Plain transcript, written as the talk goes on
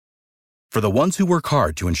For the ones who work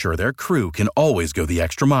hard to ensure their crew can always go the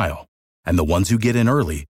extra mile, and the ones who get in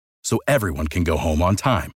early so everyone can go home on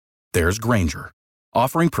time, there's Grainger,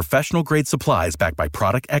 offering professional-grade supplies backed by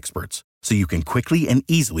product experts so you can quickly and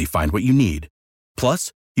easily find what you need.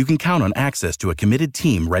 Plus, you can count on access to a committed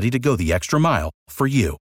team ready to go the extra mile for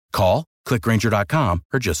you. Call, click Grainger.com,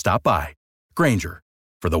 or just stop by. Grainger,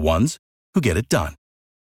 for the ones who get it done.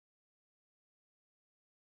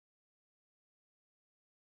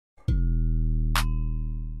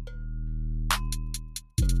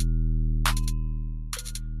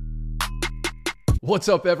 What's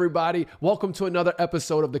up, everybody? Welcome to another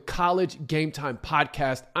episode of the College Game Time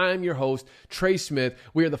Podcast. I'm your host, Trey Smith.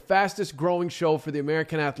 We are the fastest growing show for the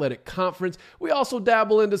American Athletic Conference. We also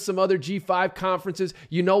dabble into some other G5 conferences.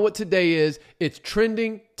 You know what today is. It's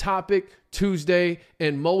Trending Topic Tuesday,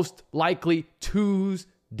 and most likely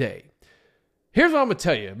Tuesday. Here's what I'm going to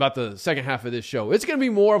tell you about the second half of this show. It's going to be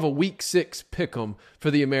more of a Week 6 pick'em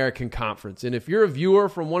for the American Conference. And if you're a viewer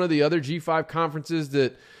from one of the other G5 conferences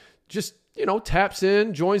that just taps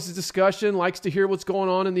in, joins the discussion, likes to hear what's going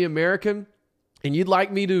on in the American, and you'd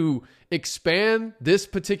like me to expand this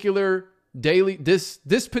particular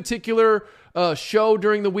show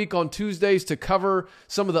during the week on Tuesdays to cover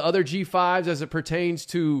some of the other G5s as it pertains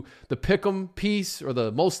to the pick'em piece or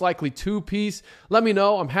the most likely two piece, let me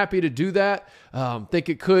know. I'm happy to do that. Think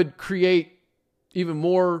it could create even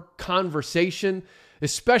more conversation,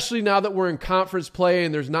 especially now that we're in conference play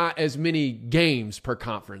and there's not as many games per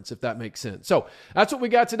conference, if that makes sense. So that's what we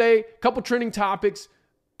got today. Couple trending topics,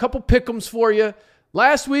 couple pick'ems for you.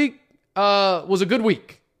 Last week was a good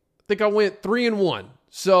week. I think I went 3-1.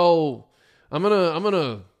 So I'm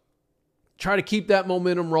gonna try to keep that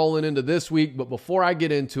momentum rolling into this week. But before I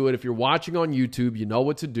get into it, if you're watching on YouTube, you know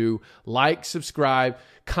what to do. Like, subscribe,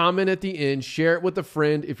 comment at the end, share it with a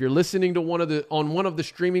friend. If you're listening to one of the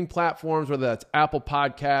streaming platforms, whether that's Apple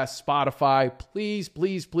Podcasts, Spotify, please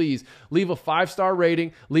leave a 5-star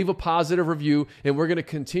rating, leave a positive review, and we're going to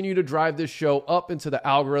continue to drive this show up into the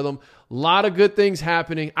algorithm. A lot of good things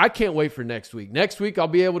happening. I can't wait for next week. Next week, I'll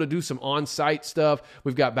be able to do some on-site stuff.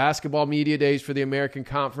 We've got basketball media days for the American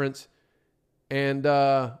Conference. And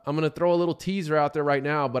I'm going to throw a little teaser out there right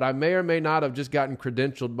now, but I may or may not have just gotten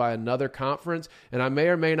credentialed by another conference, and I may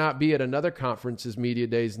or may not be at another conference's media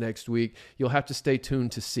days next week. You'll have to stay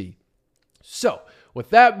tuned to see. So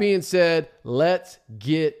with that being said, let's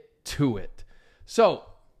get to it. So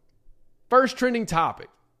first trending topic,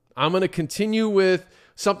 I'm going to continue with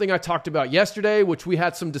something I talked about yesterday, which we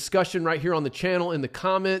had some discussion right here on the channel in the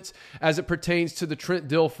comments as it pertains to the Trent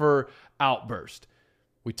Dilfer outburst.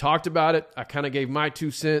 We talked about it. I kind of gave my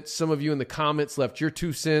 2 cents. Some of you in the comments left your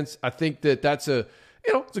 2 cents. I think that's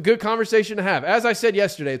it's a good conversation to have. As I said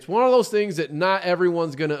yesterday, it's one of those things that not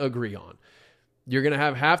everyone's going to agree on. You're going to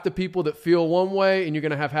have half the people that feel one way, and you're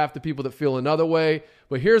going to have half the people that feel another way.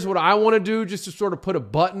 But here's what I want to do, just to sort of put a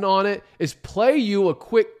button on it, is play you a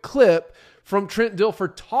quick clip from Trent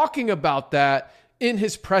Dilfer talking about that in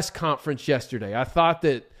his press conference yesterday. I thought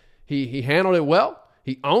that he handled it well.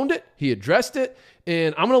 He owned it. He addressed it.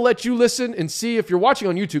 And I'm going to let you listen and see. If you're watching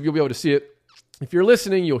on YouTube, you'll be able to see it. If you're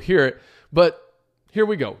listening, you'll hear it. But here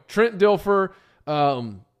we go. Trent Dilfer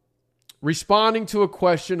responding to a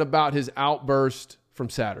question about his outburst from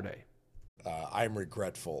Saturday. I'm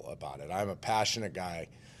regretful about it. I'm a passionate guy.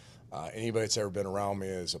 Anybody that's ever been around me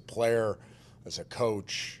as a player, as a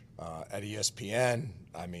coach, at ESPN,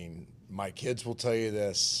 I mean, my kids will tell you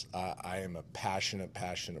this. I am a passionate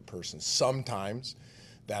person. Sometimes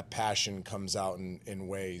that passion comes out in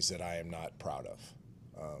ways that I am not proud of.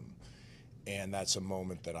 And that's a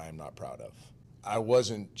moment that I am not proud of. I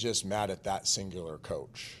wasn't just mad at that singular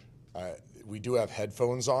coach. We do have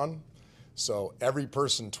headphones on, so every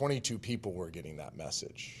person, 22 people were getting that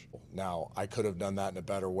message. Now, I could have done that in a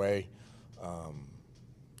better way,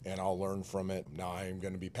 and I'll learn from it. Now I am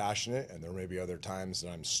going to be passionate, and there may be other times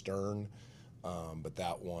that I'm stern, but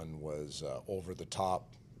that one was over the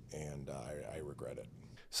top, and I regret it.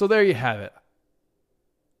 So there you have it.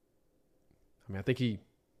 I mean, I think he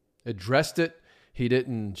addressed it. He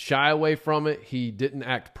didn't shy away from it. He didn't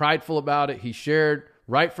act prideful about it. He shared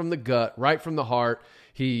right from the gut, right from the heart.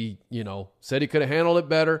 He, said he could have handled it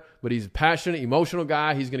better, but he's a passionate, emotional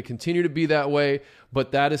guy. He's going to continue to be that way.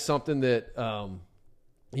 But that is something that, I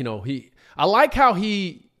like how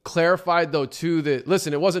he clarified though too that,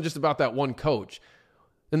 listen, it wasn't just about that one coach.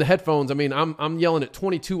 In the headphones, I mean, I'm yelling at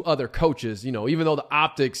 22 other coaches, even though the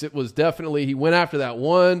optics, it was definitely, he went after that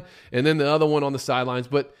one and then the other one on the sidelines.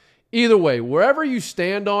 But either way, wherever you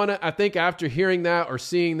stand on it, I think after hearing that or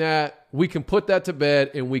seeing that, we can put that to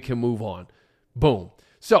bed and we can move on. Boom.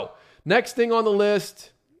 So next thing on the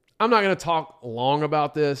list, I'm not going to talk long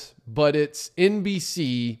about this, but it's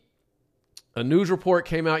NBC. A news report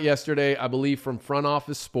came out yesterday, I believe, from Front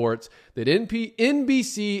Office Sports, that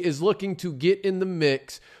NBC is looking to get in the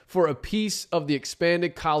mix for a piece of the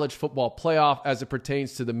expanded college football playoff as it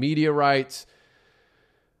pertains to the media rights.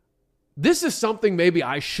 This is something maybe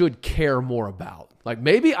I should care more about. Like,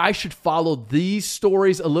 maybe I should follow these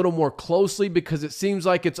stories a little more closely, because it seems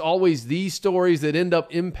like it's always these stories that end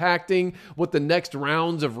up impacting what the next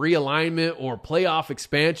rounds of realignment or playoff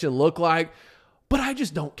expansion look like. But I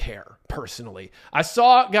just don't care, personally. I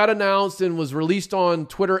saw it got announced and was released on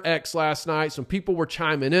Twitter X last night. Some people were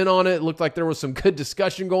chiming in on it. It looked like there was some good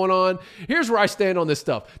discussion going on. Here's where I stand on this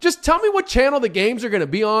stuff. Just tell me what channel the games are going to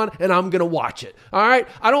be on, and I'm going to watch it. All right?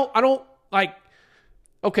 I don't like,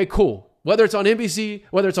 okay, cool. Whether it's on NBC,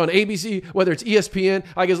 whether it's on ABC, whether it's ESPN,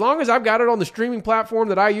 like, as long as I've got it on the streaming platform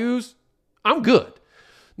that I use, I'm good.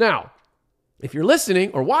 Now, if you're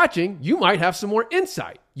listening or watching, you might have some more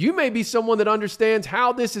insight. You may be someone that understands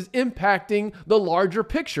how this is impacting the larger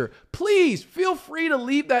picture. Please feel free to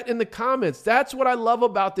leave that in the comments. That's what I love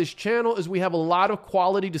about this channel, is we have a lot of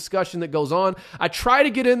quality discussion that goes on. I try to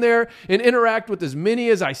get in there and interact with as many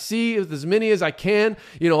as I see, with as many as I can,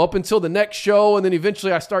 up until the next show. And then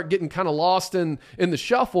eventually I start getting kind of lost in the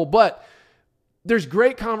shuffle. But there's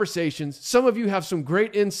great conversations. Some of you have some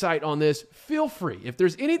great insight on this. Feel free. If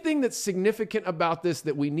there's anything that's significant about this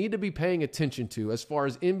that we need to be paying attention to, as far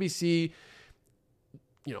as NBC,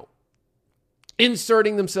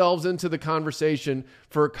 inserting themselves into the conversation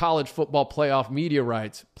for college football playoff media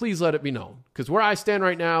rights, please let it be known. Because where I stand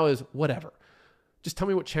right now is whatever. Just tell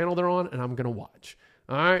me what channel they're on and I'm going to watch.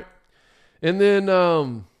 All right. And then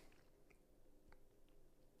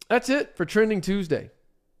that's it for Trending Tuesday.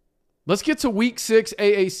 Let's get to Week 6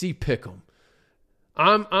 AAC Pick'em.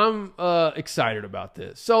 I'm excited about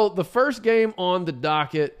this. So the first game on the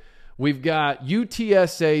docket, we've got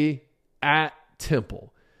UTSA at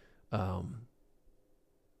Temple.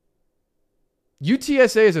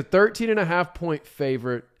 UTSA is a 13.5 point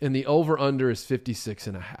favorite, and the over-under is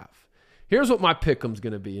 56.5. Here's what my pick'em's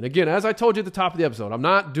going to be. And again, as I told you at the top of the episode, I'm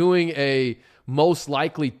not doing a most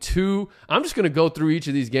likely to. I'm just going to go through each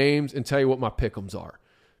of these games and tell you what my pick'ems are.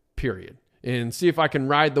 Period. And see if I can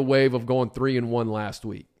ride the wave of going 3-1 last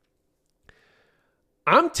week.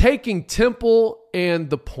 I'm taking Temple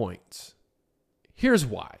and the points. Here's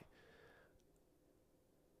why.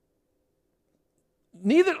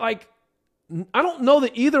 I don't know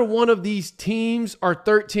that either one of these teams are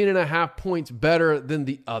 13.5 points better than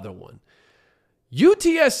the other one.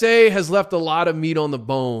 UTSA has left a lot of meat on the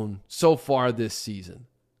bone so far this season.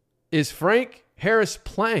 Is Frank Harris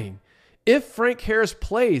playing? If Frank Harris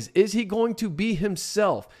plays, is he going to be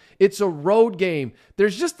himself? It's a road game.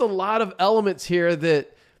 There's just a lot of elements here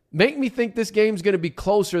that make me think this game's going to be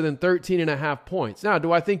closer than 13.5 points. Now,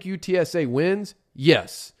 do I think UTSA wins?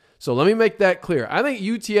 Yes. So let me make that clear. I think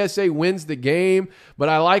UTSA wins the game, but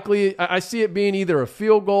I see it being either a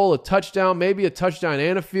field goal, a touchdown, maybe a touchdown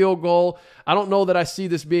and a field goal. I don't know that I see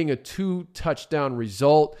this being a 2-touchdown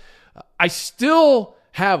result. I still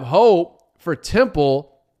have hope for Temple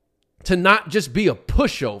to not just be a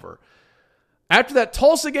pushover. After that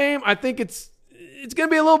Tulsa game, I think it's going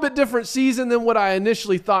to be a little bit different season than what I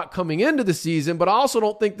initially thought coming into the season, but I also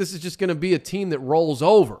don't think this is just going to be a team that rolls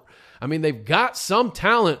over. I mean, they've got some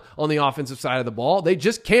talent on the offensive side of the ball. They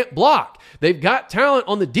just can't block. They've got talent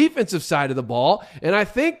on the defensive side of the ball. And I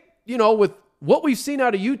think, with what we've seen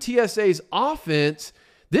out of UTSA's offense,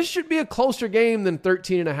 this should be a closer game than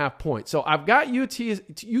 13.5 points. So I've got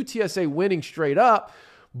UTSA winning straight up,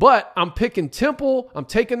 but I'm picking Temple. I'm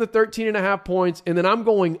taking the 13.5 points, and then I'm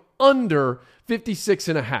going under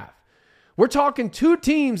 56.5. We're talking two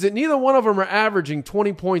teams that neither one of them are averaging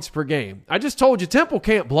 20 points per game. I just told you Temple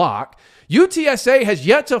can't block. UTSA has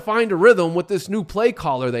yet to find a rhythm with this new play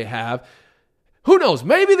caller they have. Who knows?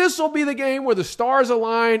 Maybe this will be the game where the stars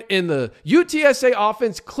align and the UTSA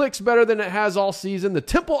offense clicks better than it has all season. The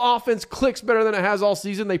Temple offense clicks better than it has all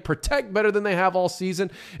season. They protect better than they have all season.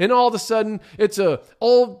 And all of a sudden, it's a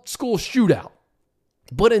old school shootout.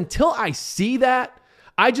 But until I see that,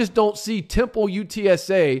 I just don't see Temple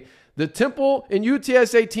UTSA, the Temple and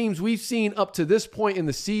UTSA teams we've seen up to this point in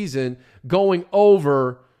the season, going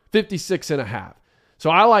over 56.5. So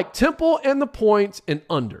I like Temple and the points and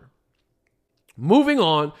under. Moving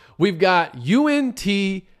on, we've got UNT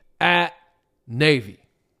at Navy.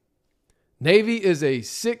 Navy is a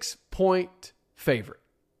 6-point favorite.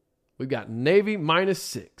 We've got Navy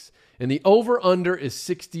 -6, and the over-under is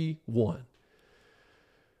 61.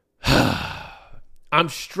 I'm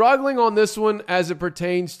struggling on this one as it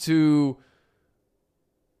pertains to,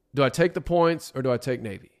 do I take the points or do I take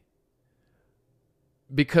Navy?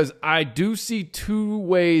 because I do see two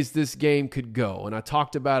ways this game could go, and I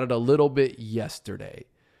talked about it a little bit yesterday.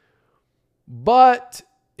 But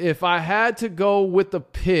if I had to go with the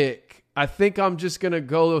pick, I think I'm just going to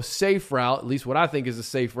go a safe route, at least what I think is a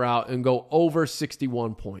safe route, and go over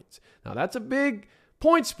 61 points. Now, that's a big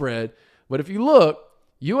point spread, but if you look,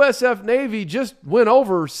 USF Navy just went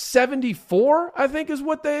over 74, I think is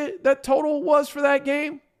what that total was for that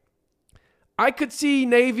game. I could see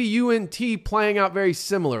Navy UNT playing out very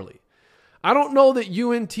similarly. I don't know that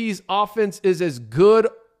UNT's offense is as good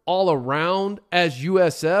all around as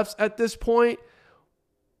USF's at this point,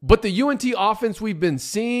 but the UNT offense we've been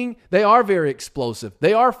seeing, they are very explosive.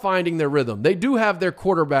 They are finding their rhythm. They do have their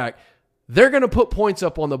quarterback. They're going to put points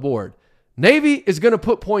up on the board. Navy is going to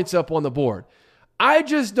put points up on the board. I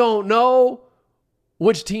just don't know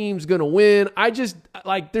which team's going to win.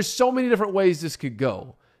 There's so many different ways this could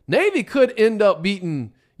go. Navy could end up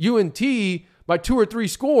beating UNT by 2 or 3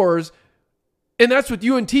 scores, and that's with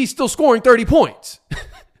UNT still scoring 30 points.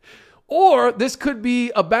 Or this could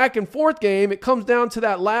be a back and forth game. It comes down to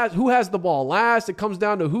that last, who has the ball last. It comes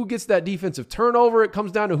down to who gets that defensive turnover. It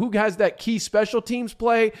comes down to who has that key special teams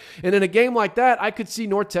play. And in a game like that, I could see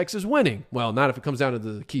North Texas winning. Well, not if it comes down to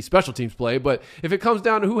the key special teams play, but if it comes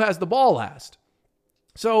down to who has the ball last.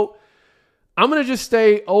 So I'm going to just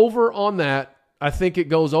stay over on that. I think it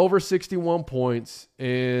goes over 61 points.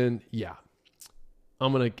 And yeah,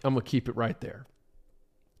 I'm going to keep it right there.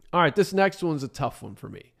 All right, this next one's a tough one for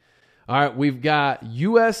me. All right, we've got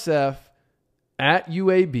USF at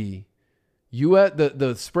UAB.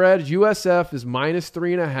 The spread, USF is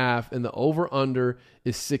 -3.5, and the over-under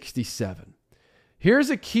is 67. Here's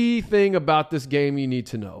a key thing about this game you need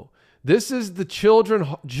to know. This is the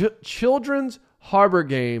Children's Harbor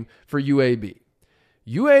game for UAB.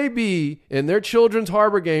 UAB in their Children's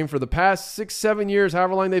Harbor game for the past 6-7 years,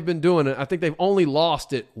 however long they've been doing it, I think they've only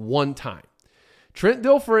lost it one time. Trent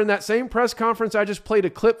Dilfer, in that same press conference I just played a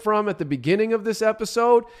clip from at the beginning of this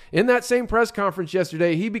episode, in that same press conference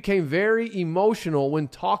yesterday, he became very emotional when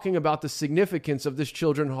talking about the significance of this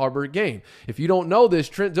Children's Harbor game. If you don't know this,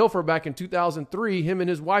 Trent Dilfer, back in 2003, him and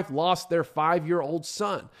his wife lost their 5-year-old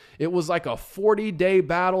son. It was like a 40-day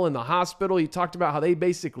battle in the hospital. He talked about how they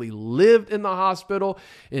basically lived in the hospital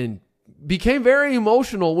and became very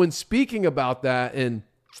emotional when speaking about that. And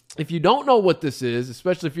if you don't know what this is,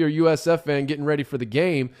 especially if you're a USF fan getting ready for the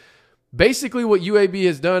game, basically what UAB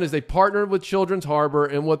has done is they partnered with Children's Harbor,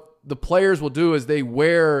 and what the players will do is they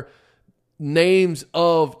wear names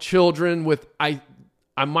of children with, I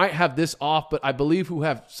might have this off, but I believe who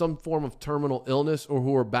have some form of terminal illness or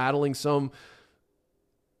who are battling some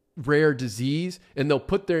rare disease, and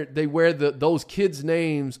they wear those kids'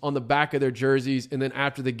 names on the back of their jerseys, and then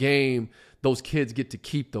after the game, those kids get to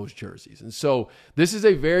keep those jerseys. And so this is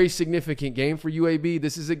a very significant game for UAB.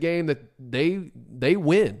 This is a game that they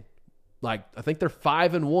win. Like, I think they're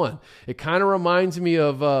 5-1. It kind of reminds me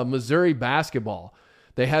of Missouri basketball.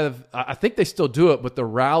 They have, I think they still do it, but the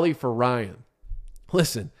Rally for Ryan.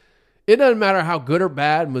 Listen, it doesn't matter how good or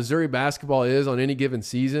bad Missouri basketball is on any given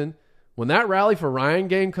season. When that Rally for Ryan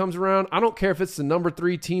game comes around, I don't care if it's the number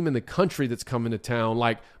 3 team in the country that's coming to town.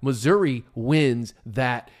 Like, Missouri wins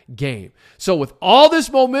that game. So with all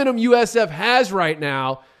this momentum USF has right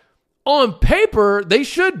now, on paper, they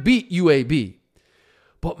should beat UAB.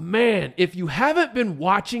 But man, if you haven't been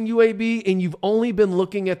watching UAB and you've only been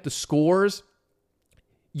looking at the scores,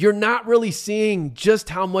 you're not really seeing just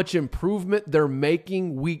how much improvement they're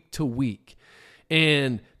making week to week.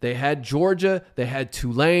 And they had Georgia, they had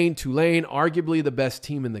Tulane, arguably the best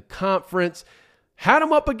team in the conference, had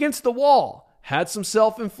them up against the wall, had some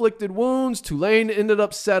self-inflicted wounds. Tulane ended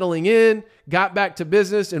up settling in, got back to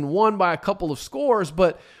business, and won by a couple of scores.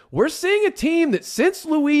 But we're seeing a team that since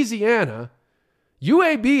Louisiana,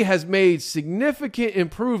 UAB has made significant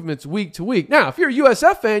improvements week to week. Now, if you're a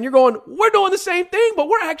USF fan, you're going, we're doing the same thing, but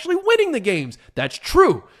we're actually winning the games. That's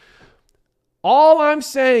true. All I'm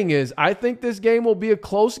saying is I think this game will be a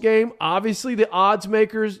close game. Obviously, the odds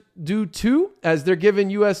makers do too, as they're giving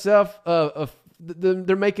USF,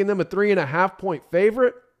 they're making them a 3.5-point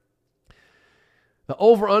favorite. The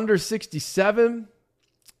over-under 67.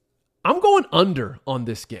 I'm going under on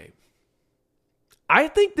this game. I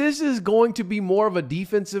think this is going to be more of a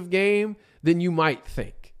defensive game than you might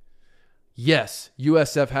think. Yes,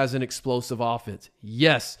 USF has an explosive offense.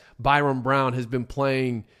 Yes, Byron Brown has been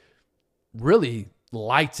playing really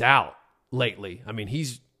lights out lately. I mean,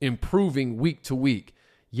 he's improving week to week.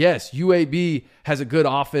 Yes, UAB has a good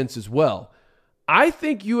offense as well. I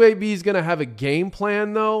think UAB is going to have a game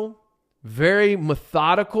plan, though, very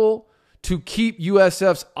methodical, to keep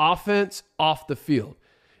USF's offense off the field.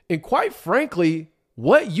 And quite frankly,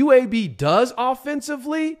 what UAB does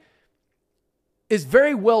offensively is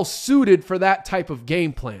very well suited for that type of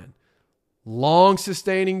game plan. Long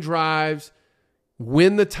sustaining drives,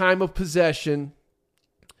 win the time of possession.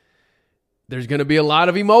 There's going to be a lot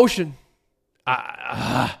of emotion.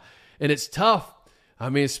 And it's tough. I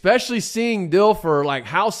mean, especially seeing Dilfer, like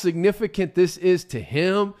how significant this is to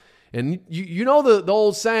him. And you know the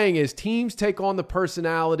old saying is teams take on the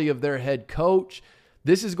personality of their head coach.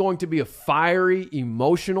 This is going to be a fiery,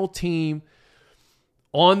 emotional team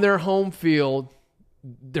on their home field.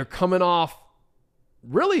 They're coming off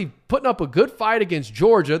really putting up a good fight against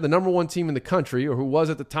Georgia, the number one team in the country, or who was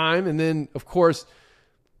at the time. And then, of course,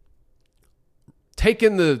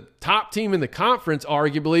 taking the top team in the conference,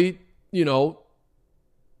 arguably,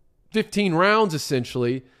 15 rounds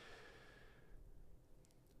essentially.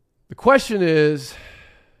 The question is,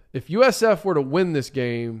 if USF were to win this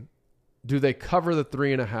game, do they cover the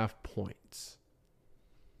 3.5 points?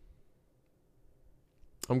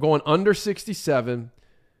 I'm going under 67, and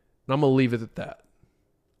I'm going to leave it at that.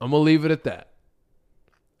 I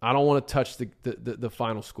don't want to touch the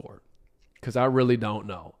final score because I really don't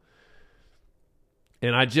know.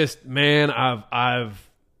 And I've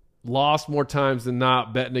lost more times than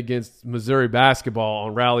not betting against Missouri basketball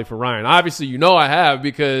on Rally for Ryan. Obviously, I have,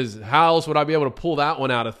 because how else would I be able to pull that one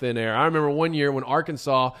out of thin air? I remember one year when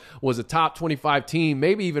Arkansas was a top 25 team,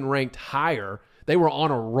 maybe even ranked higher. They were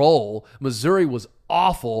on a roll. Missouri was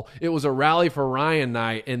awful. It was a Rally for Ryan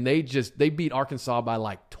night, and they beat Arkansas by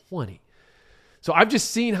like 20. So I've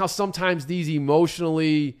just seen how sometimes these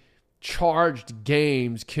emotionally charged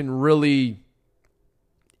games can really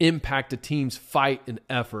impact a team's fight and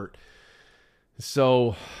effort.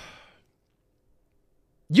 So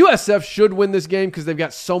USF should win this game because they've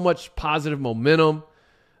got so much positive momentum.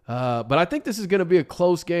 But I think this is going to be a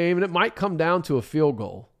close game, and it might come down to a field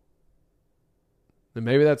goal. And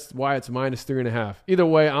maybe that's why it's minus 3.5. Either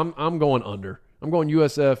way, I'm going under. I'm going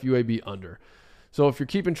USF, UAB under. So if you're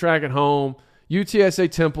keeping track at home, UTSA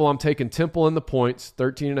Temple, I'm taking Temple in the points,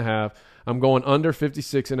 13.5. I'm going under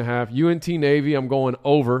 56.5. UNT Navy, I'm going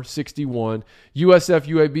over 61. USF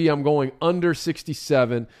UAB, I'm going under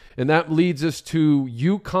 67. And that leads us to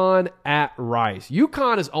UConn at Rice.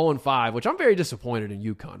 UConn is 0-5, which I'm very disappointed in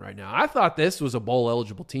UConn right now. I thought this was a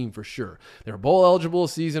bowl-eligible team for sure. They were bowl-eligible a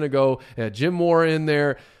season ago. They had Jim Moore in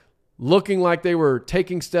there looking like they were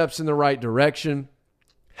taking steps in the right direction.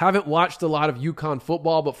 Haven't watched a lot of UConn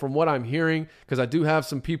football, but from what I'm hearing, because I do have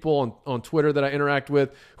some people on Twitter that I interact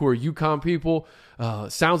with who are UConn people,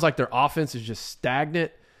 sounds like their offense is just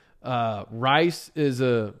stagnant. Rice is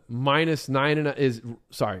a is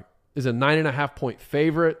a 9.5 point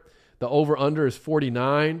favorite. The over under is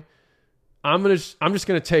 49. I'm just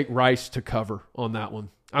gonna take Rice to cover on that one.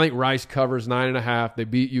 I think Rice covers 9.5. They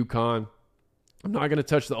beat UConn. I'm not gonna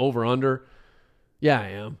touch the over under. Yeah, I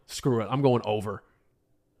am. Screw it. I'm going over.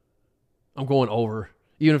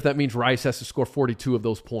 Even if that means Rice has to score 42 of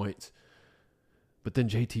those points. But then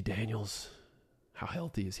JT Daniels, how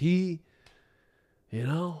healthy is he?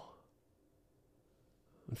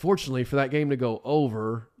 Unfortunately, for that game to go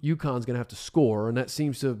over, UConn's going to have to score, and that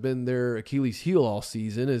seems to have been their Achilles heel all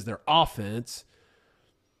season, is their offense.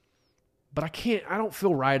 But I don't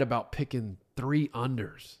feel right about picking 3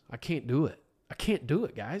 unders. I can't do it,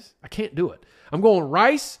 guys. I can't do it. I'm going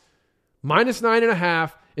Rice, minus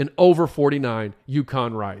 9.5, and over 49,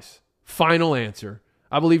 UConn Rice. Final answer.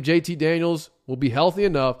 I believe JT Daniels will be healthy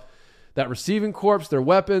enough. That receiving corps, their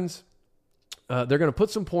weapons, they're going to put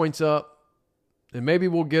some points up, and maybe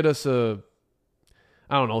we'll get us a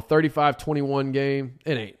 35-21 game.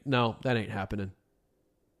 That ain't happening.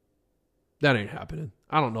 I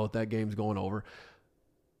don't know if that game's going over.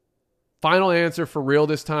 Final answer for real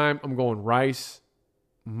this time, I'm going Rice,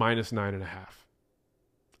 minus 9.5.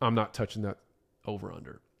 I'm not touching that over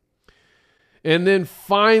under. And then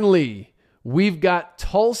finally, we've got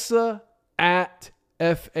Tulsa at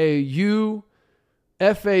FAU.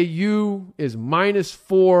 FAU is minus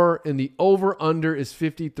 4, and the over under is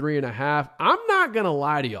 53.5. I'm not going to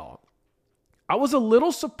lie to y'all. I was a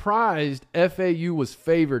little surprised FAU was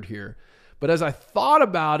favored here. But as I thought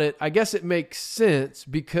about it, I guess it makes sense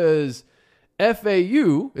because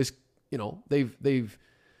FAU is,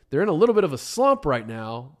 they're in a little bit of a slump right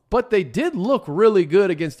now, but they did look really good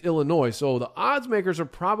against Illinois. So the odds makers are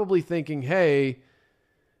probably thinking, hey,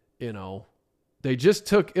 they just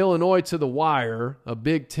took Illinois to the wire, a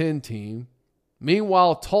Big Ten team.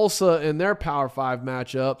 Meanwhile, Tulsa in their Power 5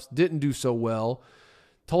 matchups didn't do so well.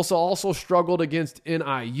 Tulsa also struggled against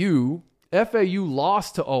NIU. FAU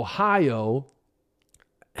lost to Ohio.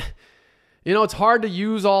 It's hard to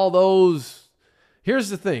use all those. Here's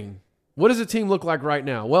the thing. What does the team look like right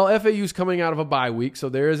now? Well, FAU's coming out of a bye week, so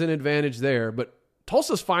there is an advantage there, but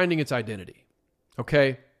Tulsa's finding its identity,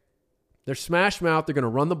 okay? They're smash mouth, they're going to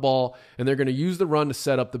run the ball, and they're going to use the run to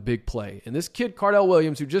set up the big play. And this kid, Cardell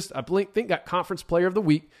Williams, who just, I think, got Conference Player of the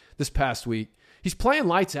Week this past week, he's playing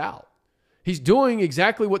lights out. He's doing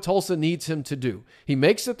exactly what Tulsa needs him to do. He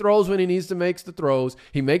makes the throws when he needs to make the throws.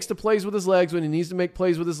 He makes the plays with his legs when he needs to make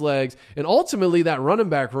plays with his legs. And ultimately, that running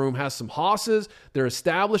back room has some hosses. They're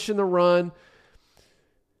establishing the run.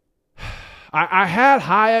 I had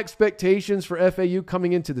high expectations for FAU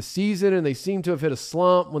coming into the season, and they seem to have hit a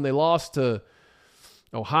slump when they lost to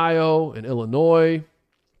Ohio and Illinois.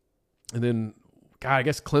 And then, God, I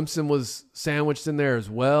guess Clemson was sandwiched in there as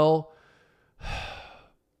well.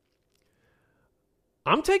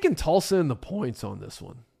 I'm taking Tulsa in the points on this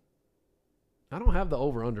one. I don't have the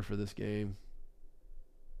over-under for this game.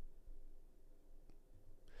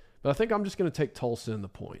 But I think I'm just going to take Tulsa in the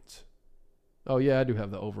points. Oh, yeah, I do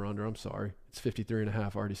have the over-under. I'm sorry. It's 53.5. I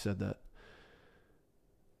already said that.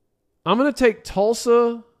 I'm going to take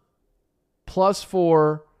Tulsa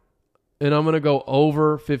 +4, and I'm going to go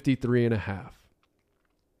over 53.5.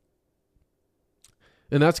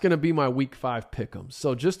 And that's going to be my Week 5 pick'em.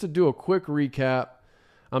 So just to do a quick recap,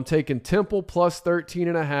 I'm taking Temple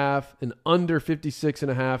 +13.5 and under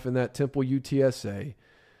 56.5 in that Temple UTSA.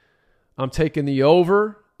 I'm taking the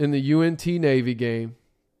over in the UNT Navy game.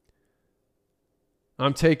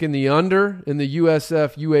 I'm taking the under in the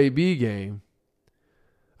USF UAB game.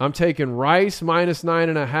 I'm taking Rice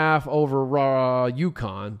 -9.5 over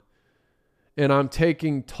UConn. And I'm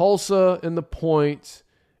taking Tulsa in the points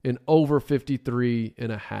in over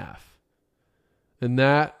 53.5. And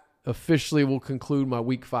that officially will conclude my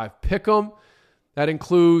Week 5 pick'em. That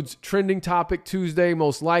includes Trending Topic Tuesday,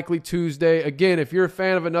 Most Likely Tuesday. Again, if you're a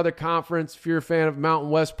fan of another conference, if you're a fan of Mountain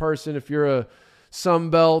West person, if you're a Sun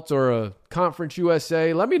Belt or a Conference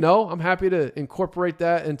USA, let me know. I'm happy to incorporate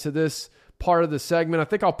that into this part of the segment. I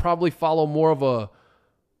think I'll probably follow more of a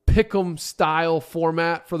pick'em style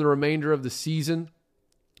format for the remainder of the season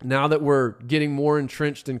now that we're getting more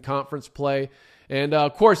entrenched in conference play. And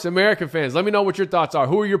of course, American fans, let me know what your thoughts are.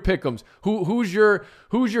 Who are your pick'ems? Who's your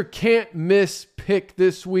can't miss pick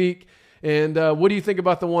this week? And what do you think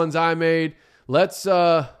about the ones I made? Let's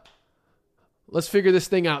figure this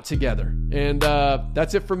thing out together. And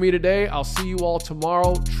that's it for me today. I'll see you all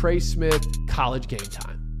tomorrow. Trey Smith, College Game Time.